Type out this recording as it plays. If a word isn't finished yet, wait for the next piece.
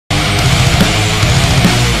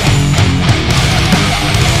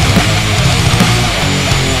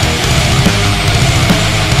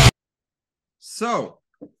So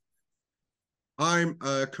I'm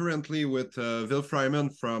currently with Ville Friman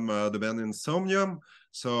from the band Insomnium.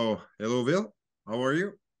 So hello, Ville. How are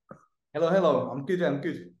you? Hello. I'm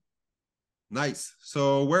good. Nice.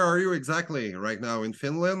 So where are you exactly right now? In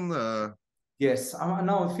Finland? Yes, I'm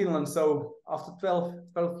now in Finland. So after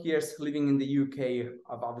 12 years living in the UK,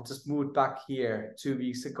 I've just moved back here 2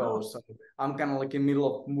 weeks ago. So I'm kind of like in the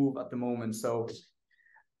middle of move at the moment. So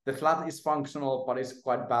the flat is functional, but it's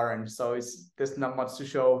quite barren. So there's not much to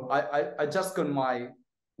show. I just got my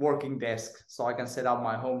working desk, so I can set up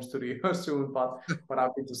my home studio soon. But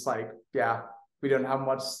I've been just like, yeah, we don't have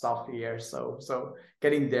much stuff here. So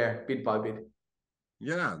getting there bit by bit.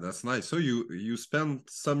 Yeah, that's nice. So you spent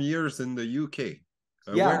some years in the UK.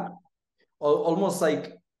 Where? Yeah, almost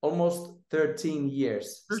 13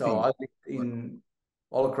 years. So 13. I lived in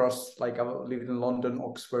all across, like I lived in London,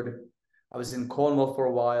 Oxford. I was in Cornwall for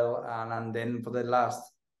a while, and then for the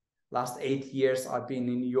last 8 years I've been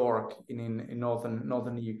in New York in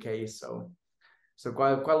northern UK. So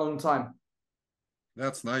quite a long time.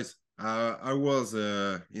 That's nice. I was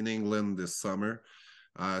in England this summer.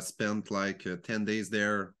 I spent like 10 days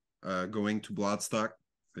there going to Bloodstock.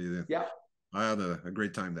 Yeah. I had a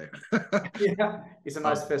great time there. Yeah, it's a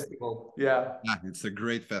nice festival. Yeah. Yeah, it's a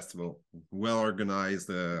great festival. Well organized.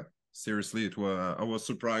 Seriously, I was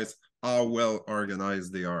surprised how well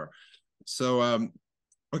organized they are. So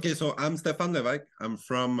okay, so I'm Stéphan Lévesque.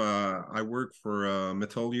 I work for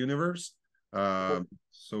MetalUniverse.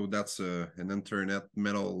 So that's an internet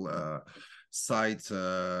metal site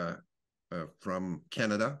from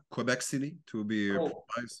Canada, Quebec City to be Cool.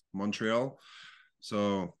 precise, Montreal.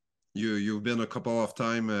 So you've been a couple of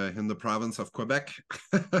time in the province of Quebec.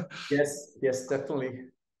 Yes, definitely.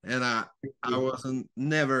 And I wasn't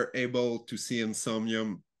never able to see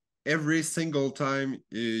Insomnium. Every single time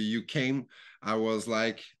you came, I was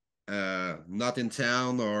like not in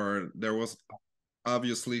town, or there was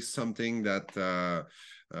obviously something that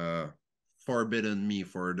forbidden me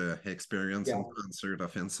for the experience and concert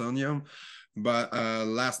of Insomnium. But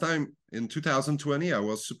last time in 2020, I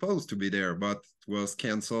was supposed to be there, but it was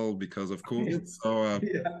canceled because of COVID. So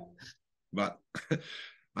Yeah. but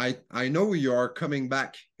I know you are coming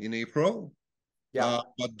back in April. Yeah.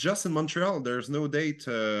 But just in Montreal, there's no date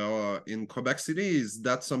in Quebec City. Is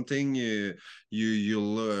that something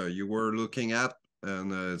you were looking at,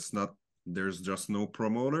 and it's not? There's just no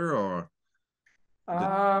promoter, or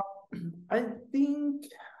Uh, I think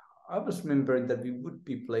I was remembering that we would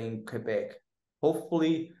be playing Quebec.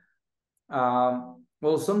 Hopefully,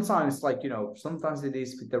 well, sometimes sometimes it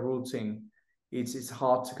is with the routing, it's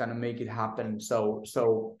hard to kind of make it happen. So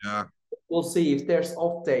yeah, we'll see if there's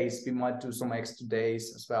off days, we might do some extra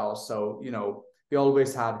days as well. So we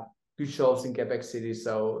always had good shows in Quebec City.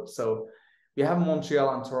 So we have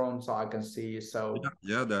Montreal and Toronto, I can see.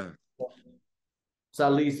 yeah, So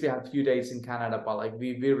at least we have a few days in Canada, but like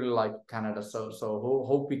we really like Canada. So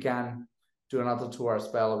hope we can do another tour as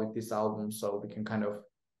well with this album, so we can kind of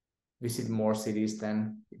visit more cities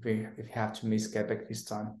than if we have to miss Quebec this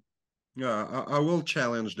time. yeah. I will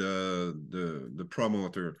challenge the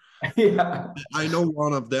promoter. Yeah. I know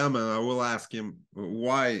one of them, and I will ask him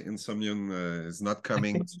why Insomnium is not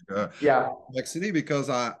coming to Yeah. Quebec City, because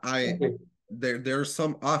I Okay. there's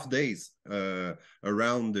some off days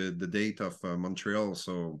around the date of Montreal,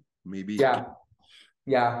 so maybe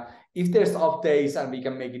Yeah. If there's off days and we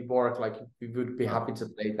can make it work, like we would be happy to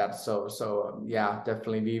play that. So yeah,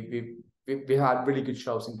 definitely. We had really good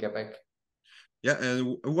shows in Quebec. yeah. And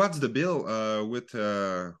what's the bill with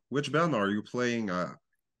which band are you playing?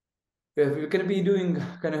 We're gonna be doing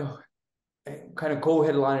kind of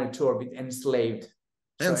co-headliner tour with Enslaved.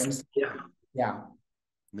 So And Enslaved, yeah, yeah.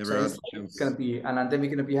 never So had the Enslaved is gonna chance. be, and then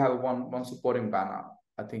we're gonna be having one supporting band,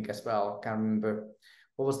 I think as well. Can't remember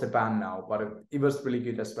what was the band now, but it was really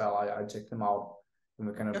good as well. I checked them out and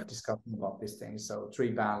we're kind Yeah, of discussing about these things. So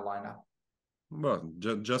 3 band lineup. well,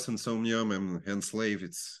 just Insomnium and Enslave,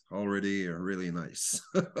 it's already really nice.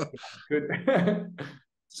 Good.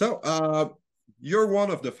 So, you're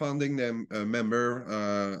one of the founding member.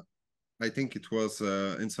 I think it was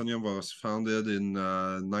Insomnium was founded in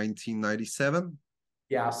 1997.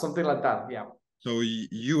 Yeah, something like that. Yeah. So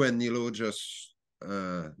you and Nilo just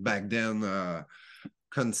back then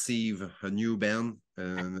conceive a new band.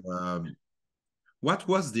 And what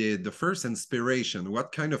was the first inspiration?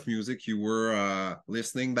 What kind of music you were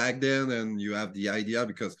listening back then, and you have the idea,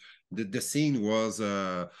 because the scene was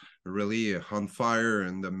really on fire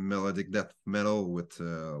in the melodic death metal with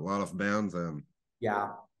a lot of bands, and Yeah.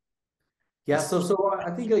 Yeah. So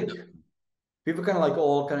I think like people kind of like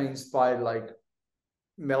all kind of inspired, like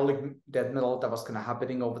melodic death metal that was kind of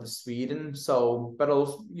happening over the Sweden. So, but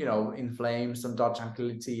also, you know, In Flames and Dodge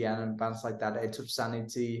Tranquility and bands like that, Edge of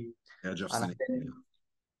Sanity. Edge of And Sanity. then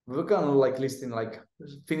we were kind of like listing like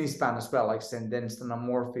Finnish band as well, like Sentence and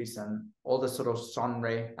Amorphis and all the sort of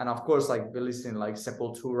genre. And of course, like we're listening like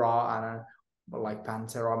Sepultura and like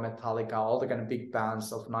Pantera, Metallica, all the kind of big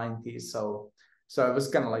bands of 90s. So it was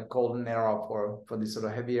kind of like golden era for this sort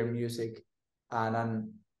of heavier music.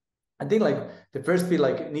 And I think like the first bit,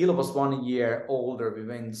 like Neil was 1 year older. We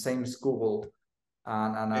were in the same school,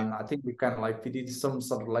 and I think we kind of like we did some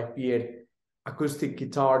sort of like weird acoustic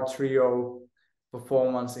guitar trio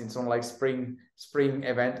performance in some like spring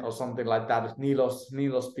event or something like that.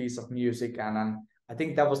 Nilo's piece of music, and I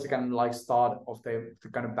think that was the kind of like start of the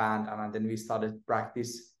kind of band, and then we started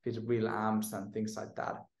practice with real amps and things like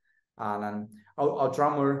that. And our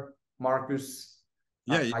drummer Marcus,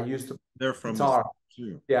 Yeah, I used to they're from guitar.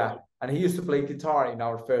 too. Yeah, and he used to play guitar in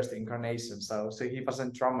our first incarnation. So he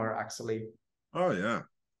wasn't drummer actually. Oh yeah.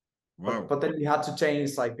 Wow. But then we had to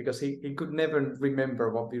change like because he could never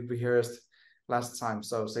remember what we rehearsed last time.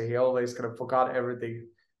 So he always kind of forgot everything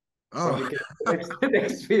when we get the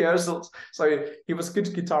next rehearsals. So he was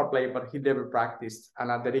good guitar player, but he never practiced.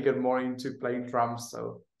 And then he got more into playing drums.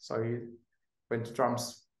 So he went to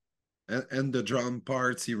drums. And the drum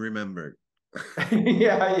parts he remembered.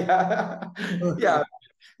 Yeah.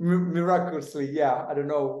 Miraculously, yeah. I don't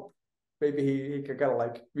know. Maybe he can kind of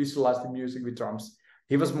like visualize the music with drums.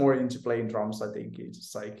 He was more into playing drums. I think he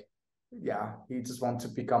just like, yeah, he just wanted to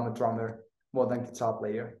become a drummer more than guitar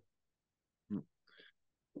player.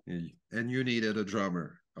 And you needed a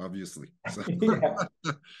drummer, obviously. So Yeah.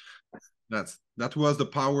 that was the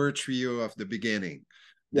power trio of the beginning.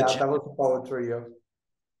 Yeah, that was the power trio.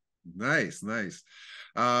 Nice.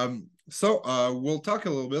 So we'll talk a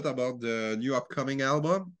little bit about the new upcoming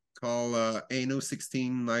album called Anno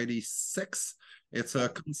 1696. It's a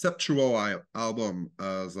conceptual album,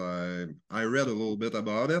 as I read a little bit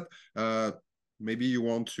about it. Maybe you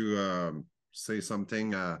want to say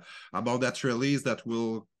something about that release that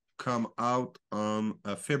will come out on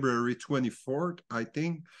February 24th, I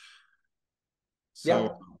think. So, yeah.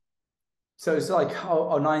 So it's like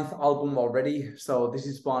our ninth album already. So this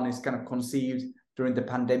is one is kind of conceived during the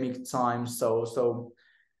pandemic time. So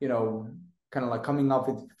you know, kind of like coming up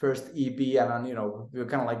with first EP, and then, you know, we were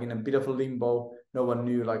kind of like in a bit of a limbo. No one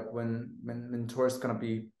knew like when tour's gonna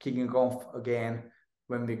be kicking off again,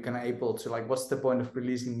 when we're kind of able to like, what's the point of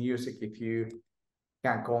releasing music if you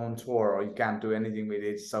can't go on tour or you can't do anything with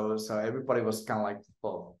it? So everybody was kind of like,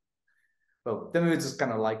 well, then we were just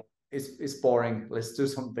kind of like, it's boring. Let's do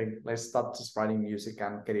something. Let's start just writing music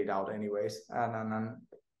and get it out anyways. And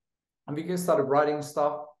we just started writing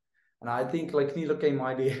stuff. And I think like Nilo came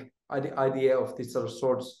idea of this sort of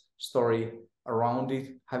short story around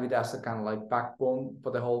it, have it as a kind of like backbone for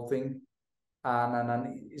the whole thing.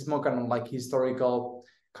 And it's more kind of like historical,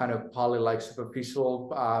 kind of partly like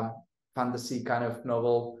superficial fantasy kind of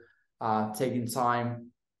novel, taking place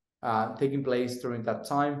during that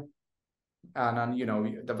time. And you know,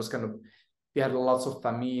 there was kind of, we had lots of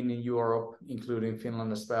famine in Europe, including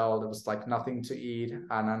Finland as well. There was like nothing to eat,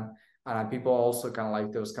 and people also kind of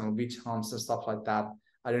like, there was kind of witch hunts and stuff like that.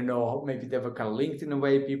 I don't know, maybe they were kind of linked in a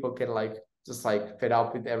way. People get like just like fed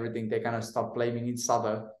up with everything. They kind of start blaming each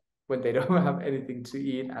other when they don't have anything to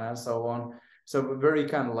eat and so on. So very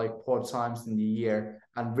kind of like poor times in the year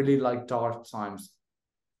and really like dark times.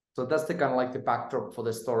 So that's the kind of like the backdrop for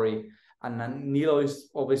the story. And then Nilo has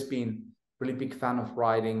always been really big fan of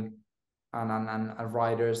writing and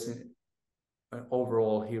writers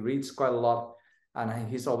overall. He reads quite a lot, and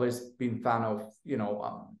he's always been fan of, you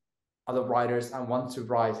know, other writers and wants to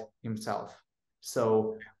write himself.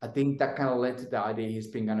 So I think that kind of led to the idea. He's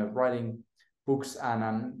been kind of writing books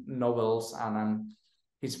and novels, and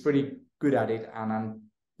he's pretty good at it, and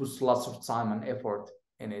puts lots of time and effort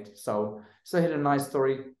in it. So he had a nice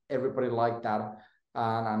story. Everybody liked that.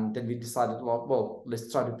 And then we decided, well, let's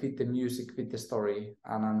try to fit the music with the story,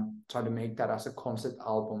 and try to make that as a concept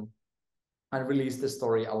album and release the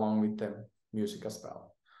story along with the music as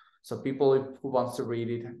well. So people who wants to read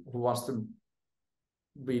it, who wants to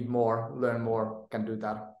read more, learn more, can do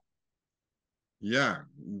that. Yeah,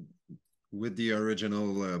 with the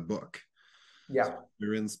original book. Yeah. So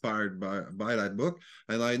you're inspired by that book.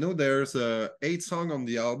 And I know there's 8 songs on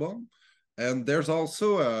the album. And there's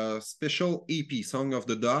also a special EP, Song of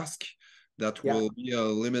the Dusk, that will be a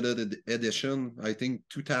limited edition. I think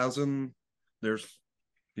 2000, there's,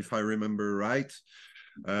 if I remember right.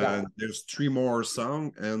 There's 3 more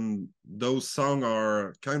songs, and those songs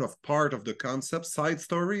are kind of part of the concept, side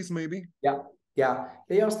stories, maybe? Yeah. Yeah,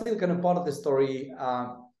 they are still kind of part of the story.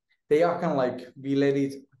 They are kind of like, we let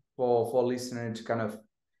it for listener to kind of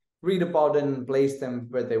read about it and place them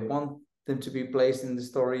where they want them to be placed in the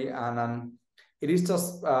story. And it is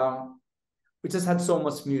just we just had so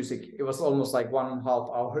much music. It was almost like 1.5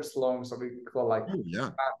 hours long. So we felt like, Oh,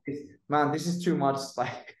 yeah. man, this is too much.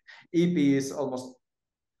 Like EP is almost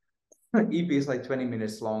EP is like 20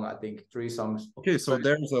 minutes long, I think, 3 songs. Okay, So so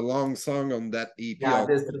there's a long song on that EP. yeah, Also.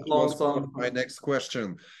 there's this That long was one of song. my next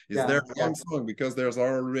question. Is there Yeah, a yeah, long song? Because there's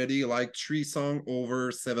already like 3 songs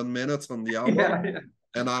over 7 minutes on the album. yeah, yeah,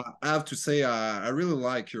 And I have to say, I really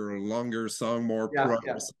like your longer song, more yeah, yeah,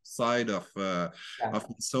 progressive side of yeah,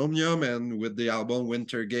 Insomnium, and with the album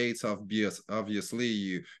Winter Gates, obviously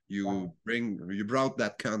yeah, you brought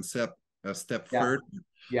that concept a step yeah, further.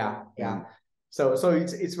 yeah, And yeah. So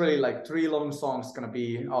it's really like 3 long songs gonna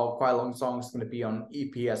be, or quite long songs gonna be on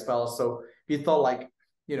EP as well. So we thought like,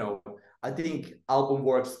 you know, I think album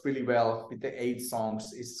works really well with the 8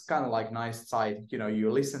 songs. It's kind of like nice side. You know,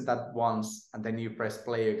 you listen that once and then you press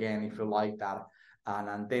play again if you like that.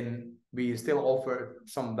 And then we still offer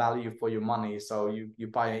some value for your money. So you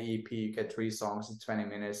buy an EP, you get 3 songs in 20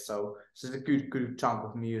 minutes. So it's a good chunk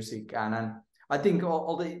of music. And then I think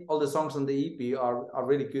all the songs on the EP are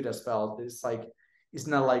really good as well. It's like, it's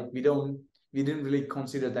not like we didn't really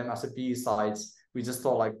consider them as a B-sides. We just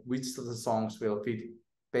thought like which of the songs will fit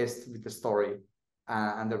best with the story,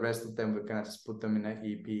 and the rest of them we're gonna just put them in an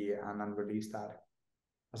EP and then release that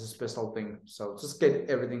as a special thing. So just get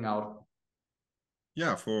everything out.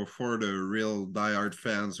 yeah, for the real diehard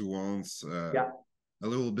fans who wants Yeah, a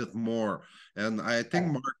little bit more. And I think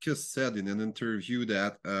yeah, Marcus said in an interview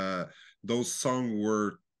that those songs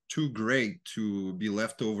were too great to be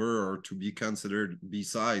left over or to be considered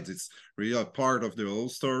B-sides. It's really a part of the whole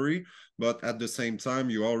story, but at the same time,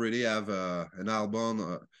 you already have an album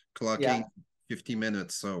yeah, clocking 50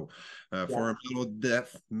 minutes. So yeah, for a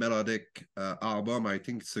melodic album, I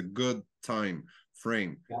think it's a good time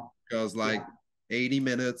frame yeah, because like yeah, 80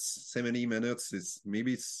 minutes, 70 minutes, it's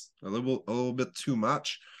a little bit too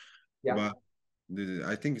much, yeah, but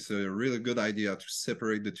I think it's a really good idea to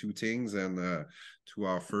separate the two things and to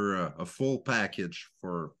offer a full package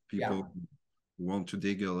for yeah. people who want to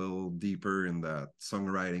dig a little deeper in that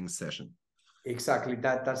songwriting session. Exactly.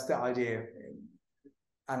 That's the idea.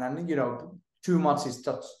 And then, you know, too much is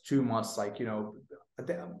just too much. Like, you know,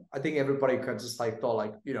 I think everybody could just like thought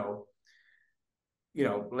like,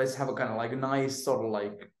 let's have a kind of like a nice sort of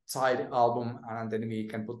like side album, and then we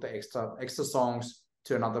can put the extra songs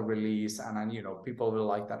to another release, and then, you know, people will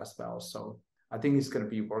like that as well. So I think it's gonna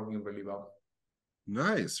be working really well.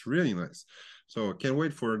 Nice, really nice. So can't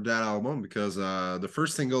wait for that album because the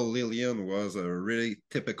first single Lillian was a really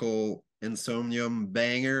typical Insomnium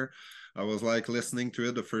banger. I was like listening to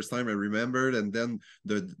it the first time I remembered, and then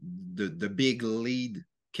the big lead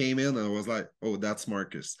came in, and I was like, oh, that's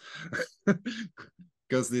Marcus.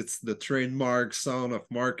 Because it's the trademark sound of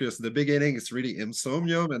Marcus. The beginning is really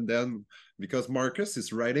Insomnium, and then because Marcus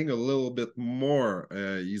is writing a little bit more,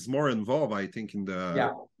 he's more involved, I think, in the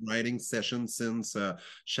Yeah, writing session since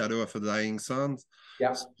Shadow of a Dying Sun.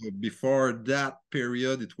 yeah, So before that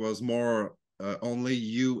period, it was more only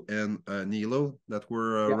you and Nilo that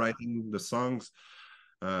were yeah, writing the songs.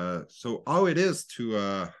 So how it is to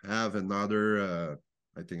have another,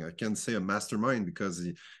 I think I can say a mastermind because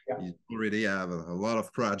yeah, he already have a lot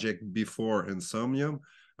of project before Insomnium.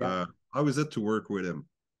 yeah. How is it to work with him?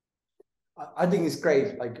 I think it's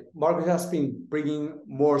great. Like Marcus has been bringing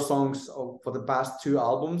more songs for the past 2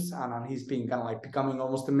 albums, and he's been kind of like becoming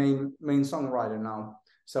almost the main songwriter now.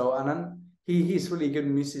 So and then he's really good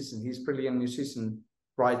musician. He's brilliant musician,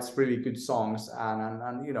 writes really good songs,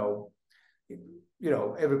 and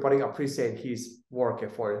everybody appreciate his work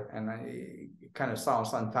effort, and it kind of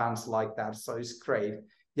sounds and fans like that. So it's great.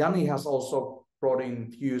 Yanni has also brought in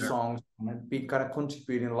few Yeah. songs and been kind of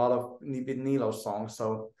contributing a lot of with Nilo's songs.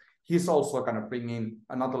 So he's also kind of bringing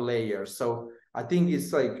another layer. So I think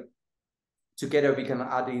it's like together we can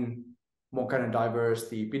add in more kind of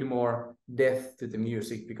diversity, a bit more depth to the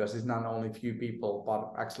music, because it's not only a few people,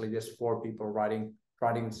 but actually there's 4 people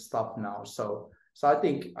writing stuff now. So I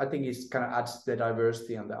think it's kind of adds the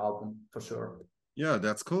diversity on the album for sure. Yeah,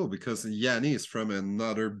 that's cool because Yanni is from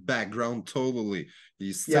another background totally.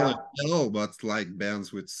 He's still Yeah, a metal, but like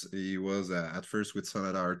bands with he was at first with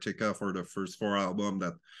Sonata Arctica for the first 4 albums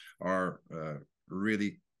that are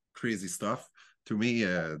really crazy stuff. To me,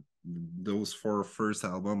 those 4 first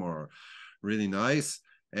album are really nice.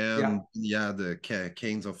 yeah, And yeah, the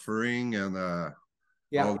Canes of Ring and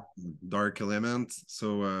yeah, all dark elements.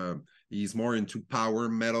 So he's more into power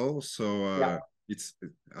metal. So yeah, it's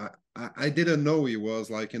I didn't know he was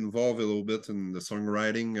like involved a little bit in the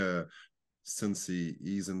songwriting since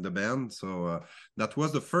he's in the band. So that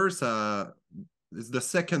was the first. It's the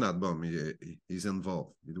second album he's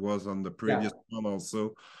involved. It was on the previous one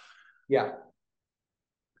also. Yeah.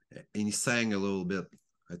 And he sang a little bit.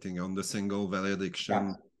 I think on the single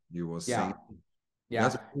Valediction, he was singing. Yeah.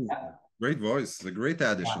 That's great voice. A great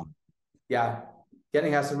addition. Yeah.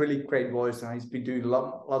 Jenny has a really great voice, and he's been doing a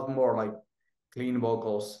lot more like clean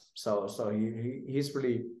vocals. So he's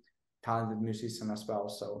really talented musician as well.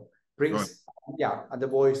 So brings and the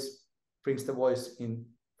voice brings the voice in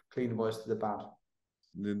clean voice to the band.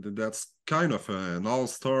 That's kind of an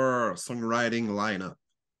all-star songwriting lineup.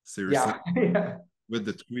 Seriously. Yeah. With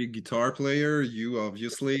the 3 guitar player, you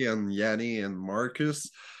obviously, and Yanni and Marcus,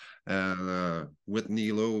 and with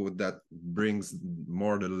Nilo, that brings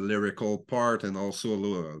more the lyrical part and also a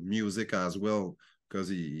little music as well, because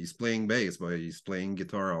he's playing bass, but he's playing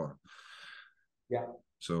guitar. Yeah.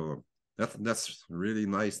 So that's really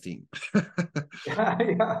nice team.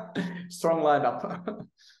 Yeah. Strong lineup.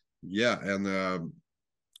 Yeah, and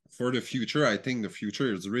for the future, I think the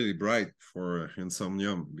future is really bright for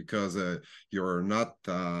Insomnium, because you're not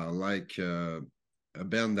like a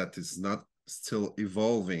band that is not still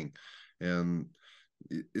evolving, and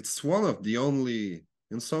it's one of the only,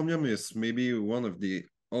 Insomnium is maybe one of the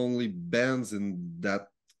only bands in that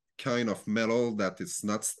kind of metal that is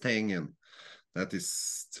not staying in, that is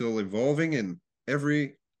still evolving, and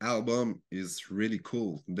every album is really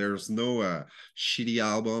cool. There's no shitty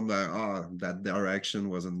album that that direction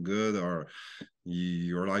wasn't good, or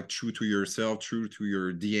you're like true to yourself, true to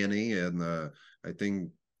your DNA, and I think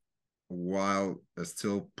while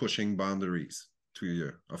still pushing boundaries to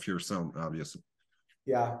your sound, obviously.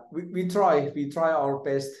 Yeah, we try our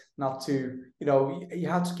best not to, you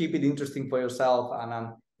have to keep it interesting for yourself,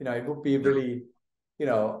 and it would be really,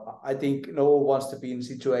 I think no one wants to be in a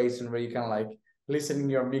situation where you can like listen in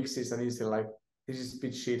your mixes and you say like, this is a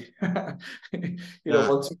bit shit. You don't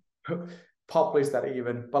want to publish that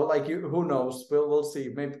even, but like who knows, we'll see.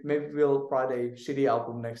 Maybe we'll write a shitty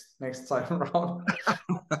album next time around.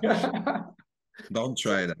 Don't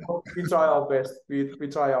try that. We try our best. We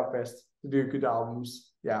try our best to do good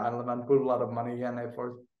albums. Yeah, and put a lot of money and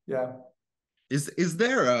effort. Yeah. Is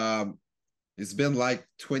there it's been like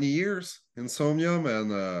 20 years Insomnium,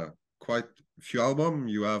 and quite a few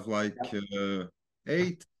albums. You have like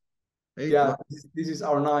eight. Yeah, this is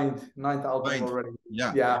our ninth album already.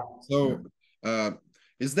 Yeah. So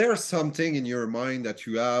is there something in your mind that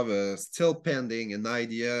you have still pending, an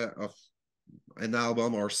idea of an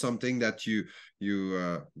album or something that you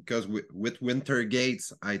because with Winter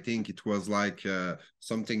Gates, I think it was like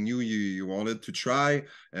something new you wanted to try,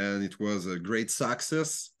 and it was a great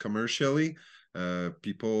success commercially.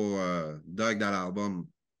 People dug that album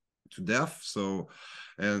to death. So,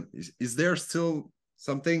 and is there still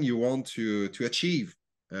something you want to achieve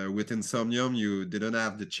with Insomnium you didn't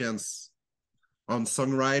have the chance on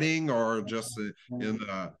songwriting, or just in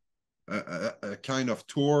a kind of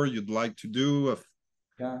tour you'd like to do?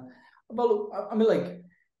 Yeah, well, I mean, like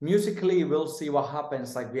musically, we'll see what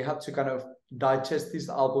happens. Like we have to kind of digest this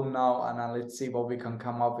album now, and let's see what we can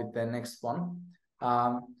come up with the next one.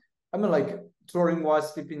 I mean, like touring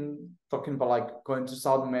wise, we've been talking about like going to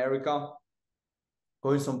South America,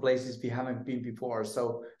 going some places we haven't been before.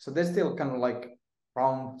 So there's still kind of like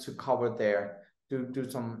ground to cover there, to do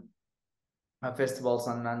some festivals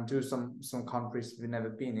and do some countries we've never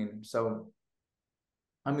been in. So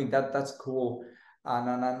I mean that's cool, and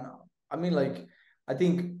I mean like I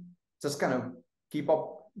think just kind of keep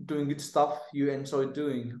up doing good stuff you enjoy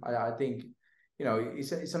doing. I think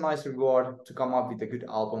it's a nice reward to come up with a good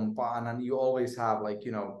album, and then you always have like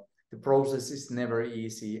the process is never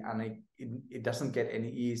easy, and it doesn't get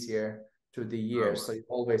any easier through the years. So you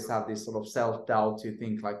always have this sort of self-doubt to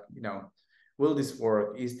think like will this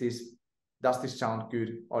work? Does this sound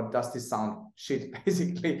good, or does this sound shit?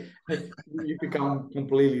 Basically, you become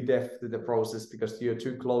completely deaf to the process because you're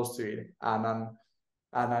too close to it, and then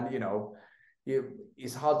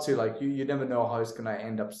it's hard to like you never know how it's gonna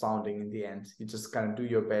end up sounding in the end. You just kind of do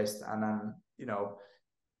your best, and then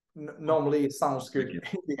normally it sounds good in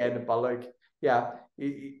the end, but like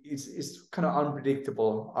it's kind of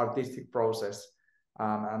unpredictable artistic process,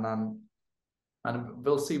 and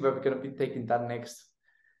we'll see where we're gonna be taking that next.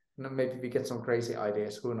 Maybe we get some crazy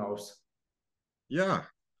ideas. Who knows? Yeah,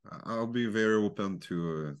 I'll be very open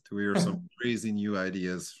to hear some crazy new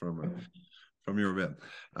ideas from your band.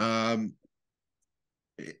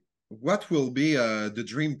 What will be the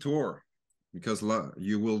dream tour? Because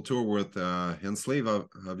you will tour with Henslave,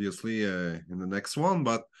 obviously, in the next one.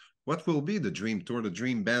 But what will be the dream tour, the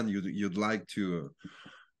dream band you'd like to,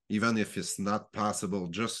 even if it's not possible,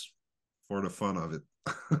 just for the fun of it?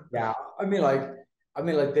 Yeah,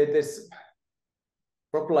 there's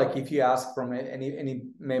probably like if you ask from any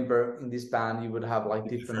member in this band, you would have like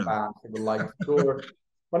different bands they would like to tour.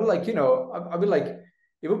 But like I mean like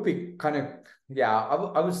it would be kind of yeah.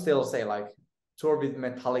 I would still say like tour with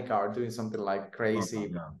Metallica or doing something like crazy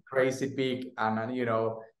big,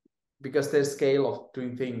 and because their scale of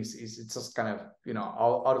doing things is it's just kind of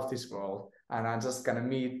out of this world, and I'm just gonna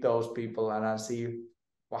meet those people and I see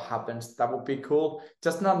what happens. That would be cool.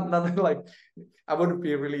 Just not like I wouldn't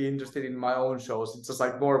be really interested in my own shows. It's just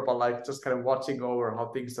like more about like just kind of watching over how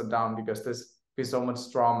things are done because there's been so much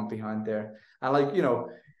drama behind there. And like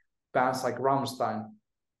bands like Rammstein,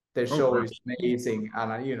 their show is amazing.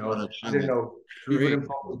 And I don't know, we wouldn't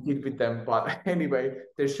probably compete with them, but anyway,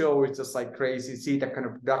 their show is just like crazy. See that kind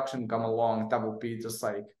of production come along, that would be just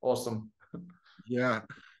like awesome. Yeah,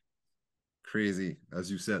 crazy, as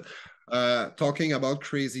you said. Talking about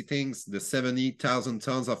crazy things, the 70,000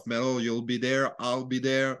 tons of metal, you'll be there, I'll be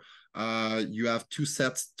there. You have 2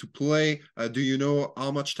 sets to play. Do you know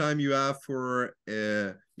how much time you have for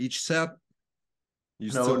each set?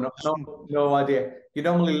 No idea. You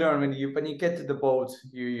normally learn when you get to the boat.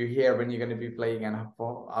 You hear when you're going to be playing, and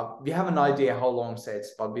we have an idea how long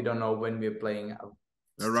sets, but we don't know when we're playing.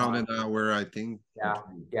 Around an hour, I think.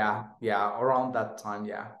 Yeah, around that time,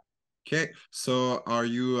 yeah. Okay, so are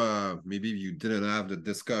you, maybe you didn't have the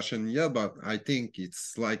discussion yet, but I think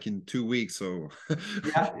it's like in 2 weeks, so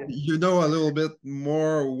yeah. you know a little bit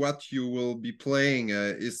more what you will be playing.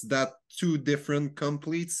 Is that 2 different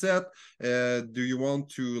complete set? Do you want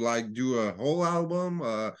to like do a whole album?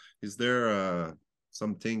 Is there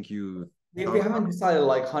something you... We haven't decided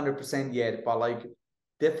like 100% yet, but like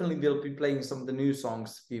definitely we'll be playing some of the new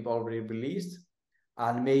songs we've already released.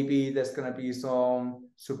 And maybe there's going to be some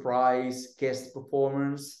surprise guest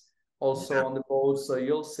performance also on the boat. So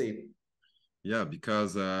you'll see. Yeah,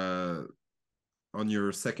 because on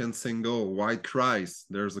your second single, White Christ,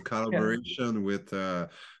 there's a collaboration with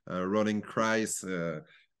Running Christ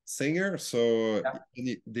singer. So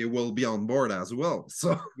they will be on board as well.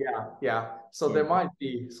 So yeah. So there might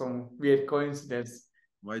be some weird coincidence.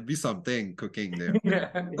 Might be something cooking there. yeah.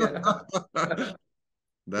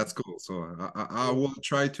 That's cool. So I will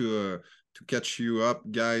try to catch you up,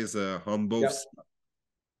 guys, on both.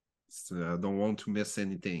 I don't want to miss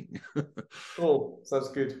anything. Cool. Sounds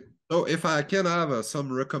good. So if I can have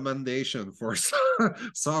some recommendation for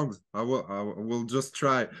songs, I will just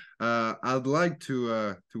try. I'd like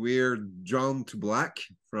to hear John to Black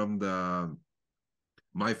from the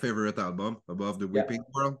my favorite album, Above the Weeping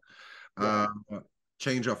World.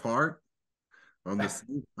 Change of Heart on the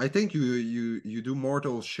scene. I think you do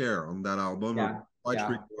Mortal Share on that album quite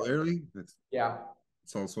regularly.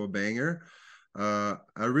 It's also a banger. I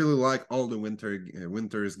really like all the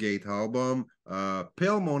Winter's Gate album.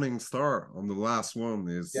 Pale Morning Star on the last one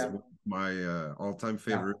is one of my all-time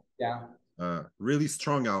favorite. Really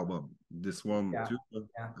strong album. This one too.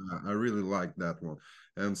 I really like that one.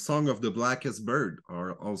 And Song of the Blackest Bird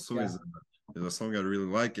are also is a song I really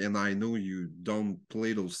like, and I know you don't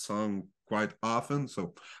play those songs quite often,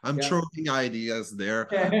 so I'm throwing ideas there.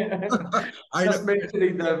 Just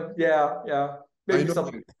mentioning them, maybe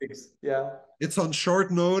something sticks. It's on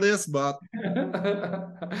short notice, but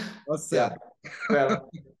what's that? Well,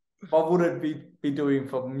 what would we be doing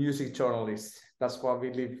for music journalists? That's what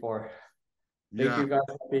we live for. Make you guys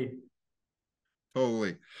happy.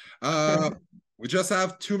 Totally. We just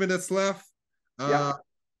have 2 minutes left. I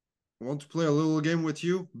want to play a little game with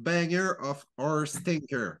you. Banger or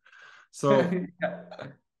stinker. So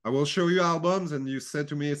I will show you albums, and you said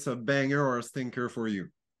to me it's a banger or a stinker for you.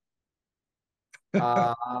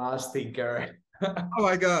 Stinker. Oh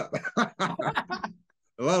my God.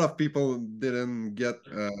 A lot of people didn't get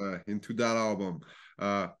into that album.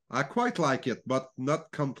 I quite like it, but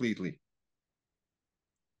not completely.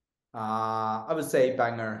 I would say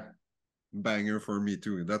banger. Banger for me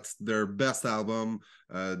too. That's their best album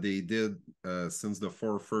they did since the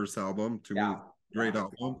first album. To me, great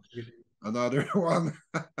album. Another one.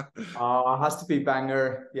 Has to be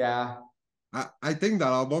banger. I think that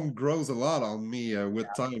album grows a lot on me with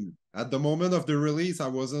time. At the moment of the release, I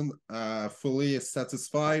wasn't fully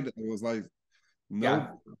satisfied. It was like,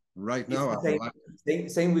 no, right now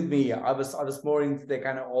same with me. I was more into the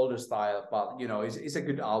kind of older style, but it's a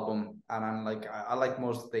good album, and I'm like I like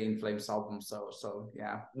most of the In Flames albums. So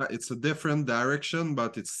yeah. It's a different direction,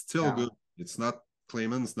 but it's still good. It's not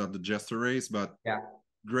Clemens, not the Jester Race, but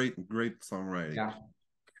great songwriting.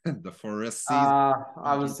 The Forest Season.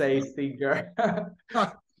 I would say Stinker.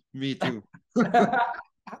 Me too.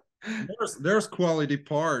 There's quality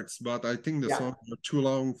parts, but I think the songs are too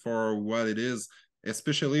long for what it is,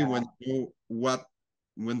 especially when you know what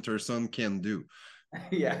Winterson can do.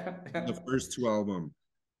 Yeah. The first two albums.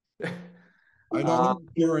 I don't know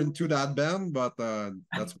if you're into that band, but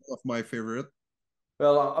that's one of my favorite.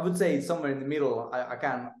 Well, I would say it's somewhere in the middle. I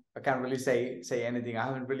can't really say anything. I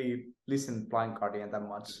haven't really listened Blind Guardian that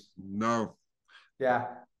much. No. Yeah.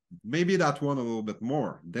 Maybe that one a little bit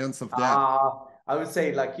more. Dance of Death. I would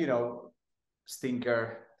say like,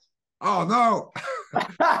 Stinker. Oh no.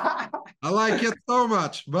 I like it so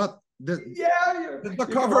much, but the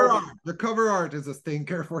cover art is a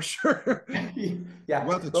stinker for sure. Yeah.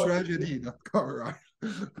 What a tragedy, that cover art.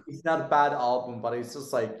 It's not a bad album, but it's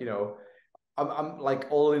just like, I'm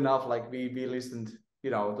like old enough, like we listened,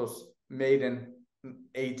 those Maiden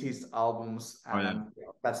 80s albums, and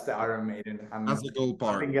that's the Iron Maiden, and that's the gold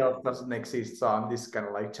part. nothing else doesn't exist. So I'm this kind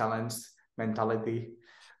of like challenged mentality.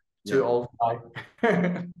 Too old guy.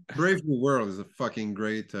 Brave New World is a fucking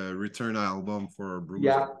great return album for Bruce.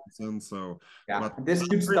 Yeah. So there's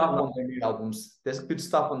good stuff on their new albums. There's good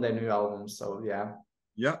stuff on their new albums. So yeah.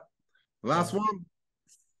 Yeah. Last one.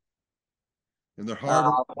 In the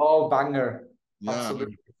harbor. Banger. Yeah.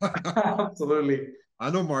 Absolutely. Absolutely.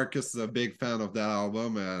 I know Marcus is a big fan of that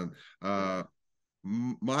album, and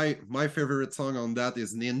my favorite song on that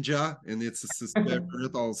is Ninja, and it's his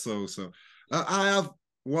favorite also. So I have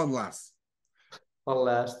one last.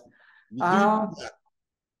 I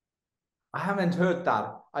haven't heard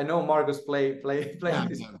that. I know Marcus play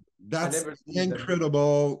this. That's an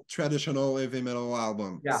incredible traditional heavy metal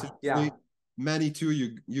album. Yeah. Manitou,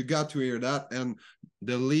 you got to hear that, and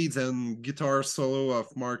the leads and guitar solo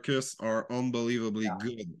of Marcus are unbelievably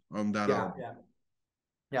good on that album.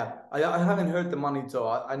 Yeah. I haven't heard the Manitou.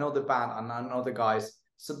 I know the band and I know the guys.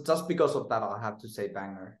 So just because of that, I have to say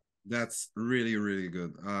banger. That's really, really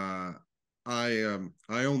good. I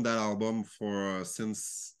own that album for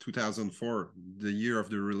since 2004, the year of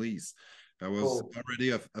the release. I was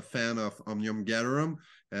already a fan of Omnium Gatherum,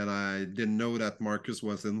 and I didn't know that Marcus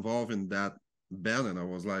was involved in that band, and I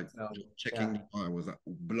was like checking. I was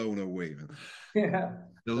blown away. Man. Yeah,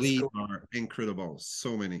 the leads are incredible.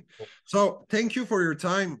 So many. So thank you for your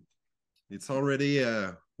time. It's already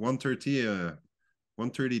 1:30,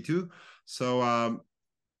 1:32. So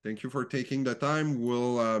thank you for taking the time.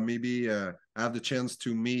 We'll maybe have the chance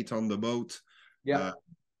to meet on the boat.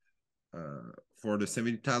 For the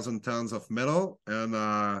 70,000 tons of metal, and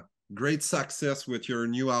great success with your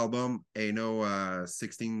new album, Anno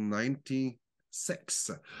 1696.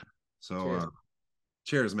 So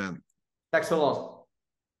cheers, man. Thanks a lot.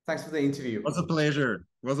 Thanks for the interview. Was a pleasure.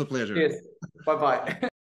 Cheers. Bye-bye.